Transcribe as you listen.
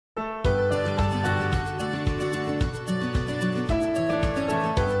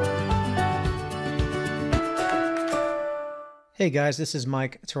Hey guys, this is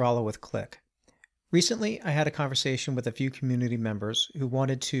Mike Tarallo with Qlik. Recently, I had a conversation with a few community members who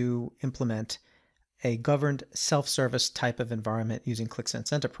wanted to implement a governed self-service type of environment using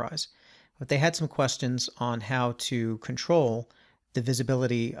QlikSense Enterprise. But they had some questions on how to control the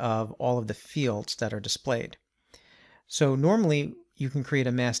visibility of all of the fields that are displayed. So normally, you can create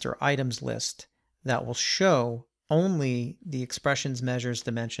a master items list that will show only the expressions, measures,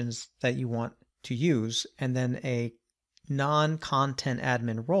 dimensions that you want to use, and then a non-content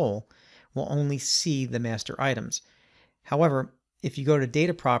admin role will only see the master items. However, if you go to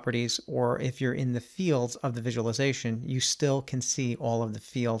data properties or if you're in the fields of the visualization, you still can see all of the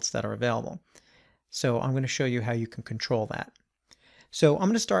fields that are available. So I'm going to show you how you can control that. So I'm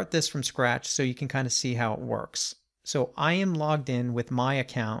going to start this from scratch so you can kind of see how it works. So I am logged in with my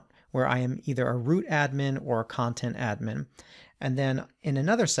account where I am either a root admin or a content admin. And then in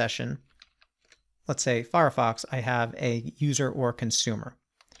another session, let's say Firefox, I have a user or consumer.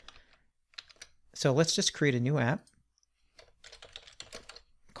 So let's just create a new app.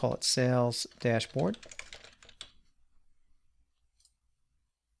 Call it Sales Dashboard.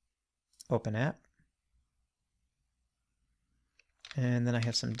 Open app. And then I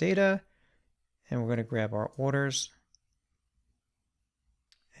have some data, and we're going to grab our orders.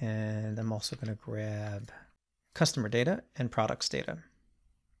 And I'm also going to grab customer data and products data.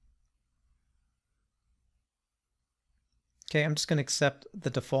 Okay, I'm just going to accept the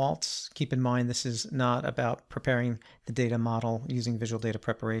defaults. Keep in mind, this is not about preparing the data model using visual data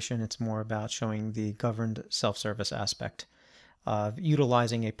preparation. It's more about showing the governed self-service aspect of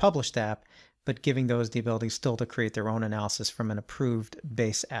utilizing a published app, but giving those the ability still to create their own analysis from an approved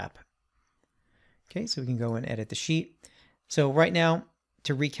base app. Okay, so we can go and edit the sheet. So right now,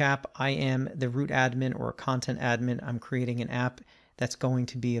 to recap, I am the root admin or content admin. I'm creating an app that's going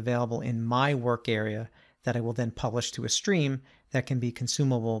to be available in my work area that I will then publish to a stream that can be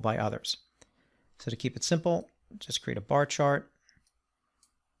consumable by others. So to keep it simple, just create a bar chart,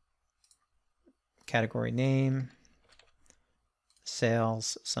 category name,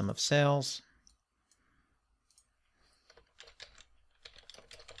 sales, sum of sales.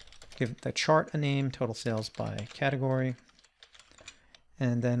 Give the chart a name, total sales by category.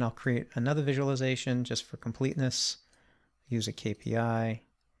 And then I'll create another visualization just for completeness. Use a KPI.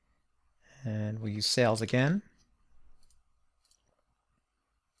 And we'll use sales again.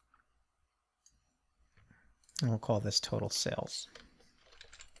 And we'll call this total sales.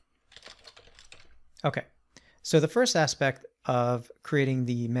 Okay, so the first aspect of creating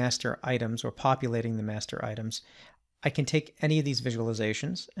the master items or populating the master items, I can take any of these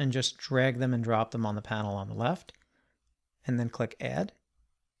visualizations and just drag them and drop them on the panel on the left, and then click Add.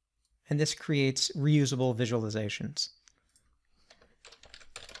 And this creates reusable visualizations.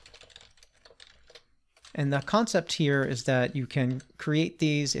 And the concept here is that you can create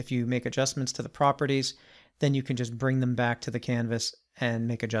these. If you make adjustments to the properties, then you can just bring them back to the canvas and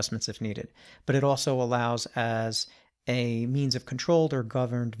make adjustments if needed. But it also allows as a means of controlled or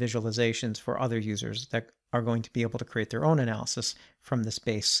governed visualizations for other users that are going to be able to create their own analysis from this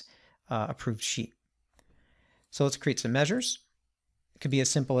base approved sheet. So let's create some measures. It could be as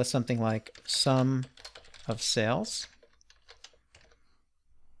simple as something like sum of sales.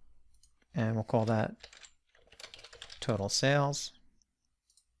 And we'll call that total sales.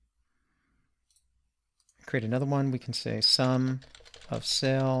 Create another one. We can say sum of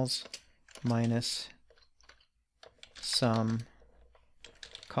sales minus sum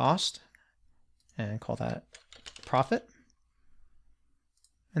cost and call that profit.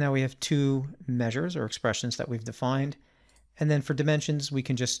 And now we have two measures or expressions that we've defined. And then for dimensions, we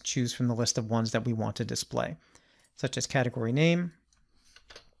can just choose from the list of ones that we want to display, such as category name.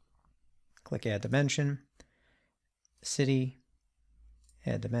 Click Add Dimension, City,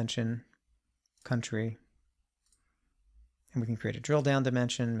 Add Dimension, Country, and we can create a drill down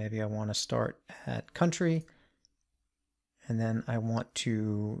dimension. Maybe I want to start at Country, and then I want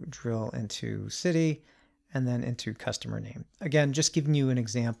to drill into City, and then into Customer Name. Again, just giving you an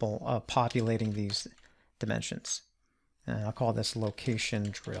example of populating these dimensions. And I'll call this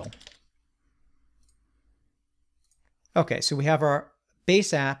Location Drill. Okay, so we have our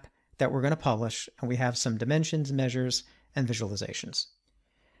base app that we're going to publish, and we have some dimensions, measures, and visualizations.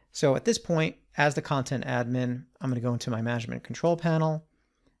 So at this point, as the content admin, I'm going to go into my management control panel.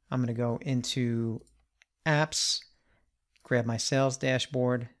 I'm going to go into apps, grab my sales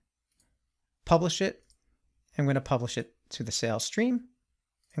dashboard, publish it. I'm going to publish it to the sales stream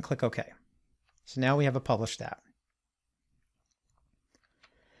and click OK. So now we have a published app.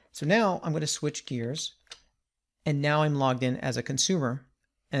 So now I'm going to switch gears, and now I'm logged in as a consumer,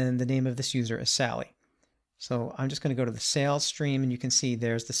 and the name of this user is Sally. So I'm just going to go to the sales stream, and you can see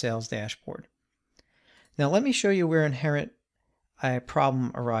there's the sales dashboard. Now let me show you where inherent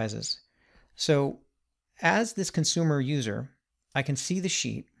problem arises. So as this consumer user, I can see the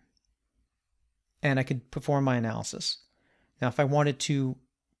sheet and I could perform my analysis. Now if I wanted to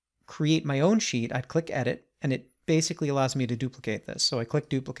create my own sheet, I'd click edit, and it basically allows me to duplicate this. So I click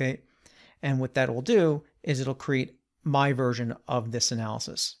duplicate, and what that will do is it'll create my version of this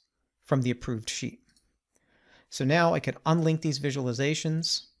analysis from the approved sheet. So now I could unlink these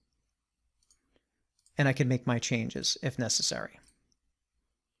visualizations, and I can make my changes if necessary.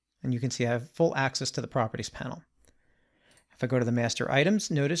 And you can see I have full access to the properties panel. If I go to the master items,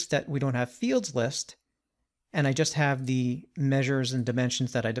 notice that we don't have fields list, and I just have the measures and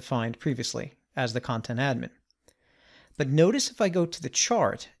dimensions that I defined previously as the content admin. But notice if I go to the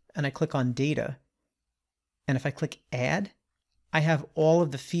chart and I click on data, and if I click add, I have all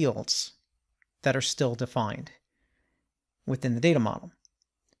of the fields that are still defined within the data model.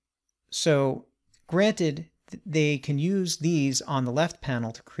 So granted, they can use these on the left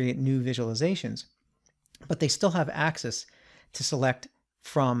panel to create new visualizations, but they still have access to select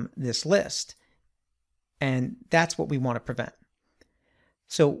from this list. And that's what we want to prevent.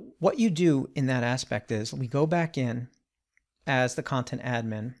 So what you do in that aspect is we go back in as the content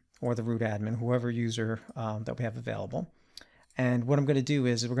admin or the root admin, whoever user that we have available. And what I'm going to do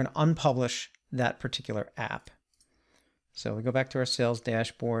is we're going to unpublish that particular app. So we go back to our sales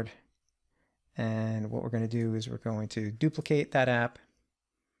dashboard, and what we're going to do is we're going to duplicate that app.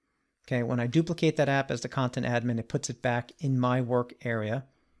 Okay, when I duplicate that app as the content admin, it puts it back in my work area.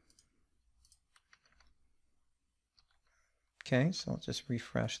 Okay, so let's just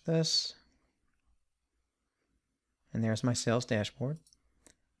refresh this. And there's my sales dashboard.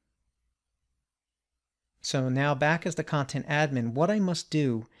 So now back as the content admin, what I must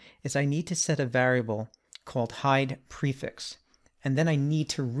do is I need to set a variable called HidePrefix. And then I need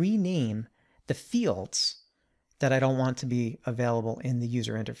to rename the fields that I don't want to be available in the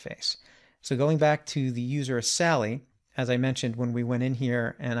user interface. So going back to the user as Sally, as I mentioned when we went in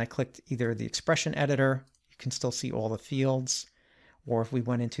here and I clicked either the expression editor, you can still see all the fields, or if we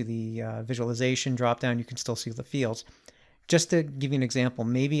went into the visualization dropdown, you can still see the fields. Just to give you an example,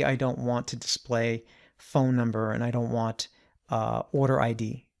 maybe I don't want to display phone number and I don't want order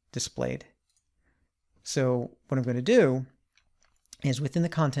ID displayed. So what I'm going to do is within the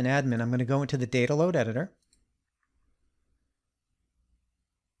content admin, I'm going to go into the data load editor,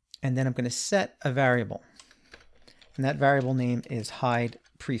 and then I'm going to set a variable, and that variable name is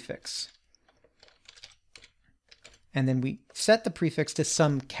HidePrefix. And then we set the prefix to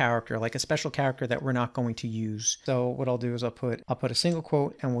some character, like a special character that we're not going to use. So what I'll do is I'll put a single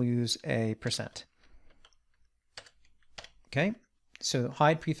quote, and we'll use a %. Okay, so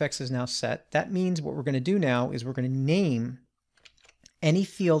HidePrefix is now set. That means what we're going to do now is we're going to name any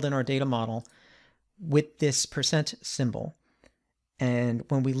field in our data model with this % symbol. And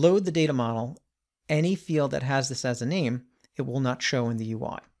when we load the data model, any field that has this as a name, it will not show in the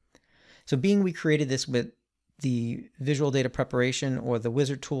UI. So being we created this with the visual data preparation or the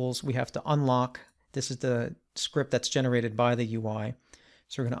wizard tools, we have to unlock. This is the script that's generated by the UI.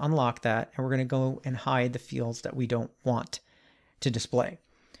 So we're going to unlock that, and we're going to go and hide the fields that we don't want to display.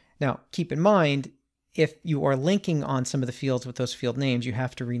 Now, keep in mind, if you are linking on some of the fields with those field names, you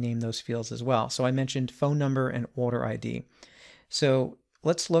have to rename those fields as well. So I mentioned phone number and order ID. So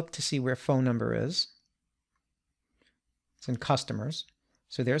let's look to see where phone number is. It's in customers.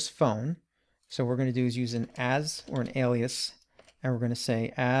 So there's phone. So what we're going to do is use an as or an alias, and we're going to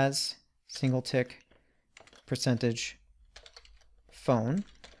say as single tick % phone.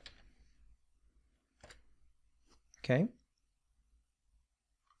 Okay.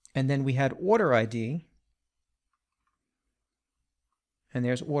 And then we had order ID, and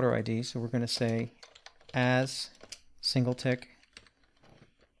there's order ID. So we're going to say as single tick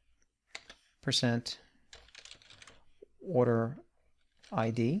 % order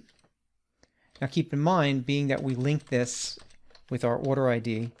ID. Now keep in mind, being that we link this with our order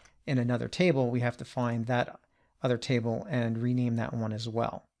ID in another table, we have to find that other table and rename that one as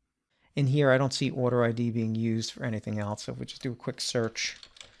well. In here, I don't see order ID being used for anything else. So if we just do a quick search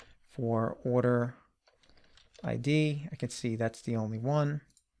for order ID, I can see that's the only one,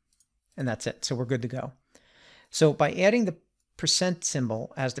 and that's it. So we're good to go. So by adding the %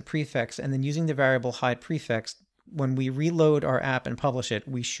 symbol as the prefix and then using the variable HidePrefix, when we reload our app and publish it,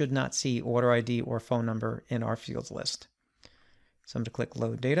 we should not see order ID or phone number in our fields list. So I'm going to click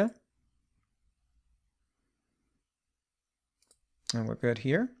load data. And we're good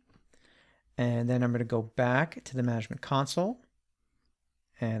here. And then I'm going to go back to the management console.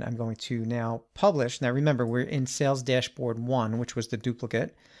 And I'm going to now publish. Now remember, we're in Sales Dashboard 1, which was the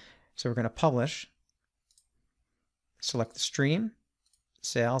duplicate. So we're going to publish, select the stream,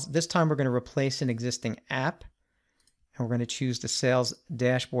 sales. This time we're going to replace an existing app, and we're going to choose the Sales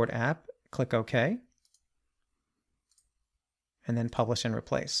Dashboard app, click OK, and then publish and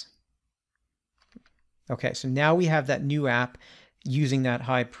replace. Okay, so now we have that new app using that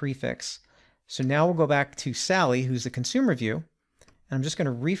HidePrefix. So now we'll go back to Sally, who's the consumer view, and I'm just going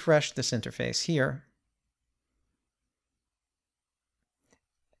to refresh this interface here.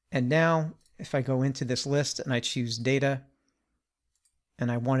 And now if I go into this list and I choose data,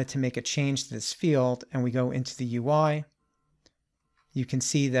 and I wanted to make a change to this field, and we go into the UI, you can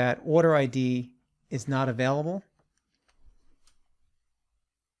see that order ID is not available.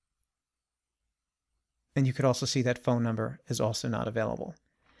 And you could also see that phone number is also not available.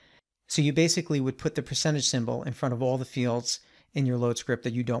 So you basically would put the percentage symbol in front of all the fields in your load script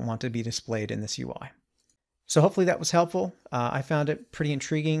that you don't want to be displayed in this UI. So hopefully that was helpful. I found it pretty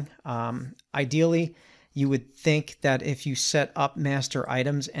intriguing. Ideally, you would think that if you set up master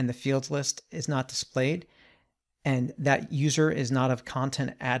items and the fields list is not displayed, and that user is not a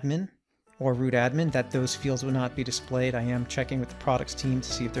content admin or root admin, that those fields would not be displayed. I am checking with the products team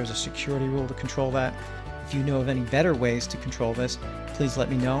to see if there's a security rule to control that. If you know of any better ways to control this, please let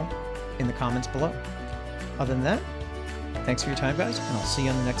me know in the comments below. Other than that, thanks for your time, guys, and I'll see you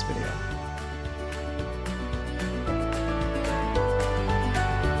on the next video.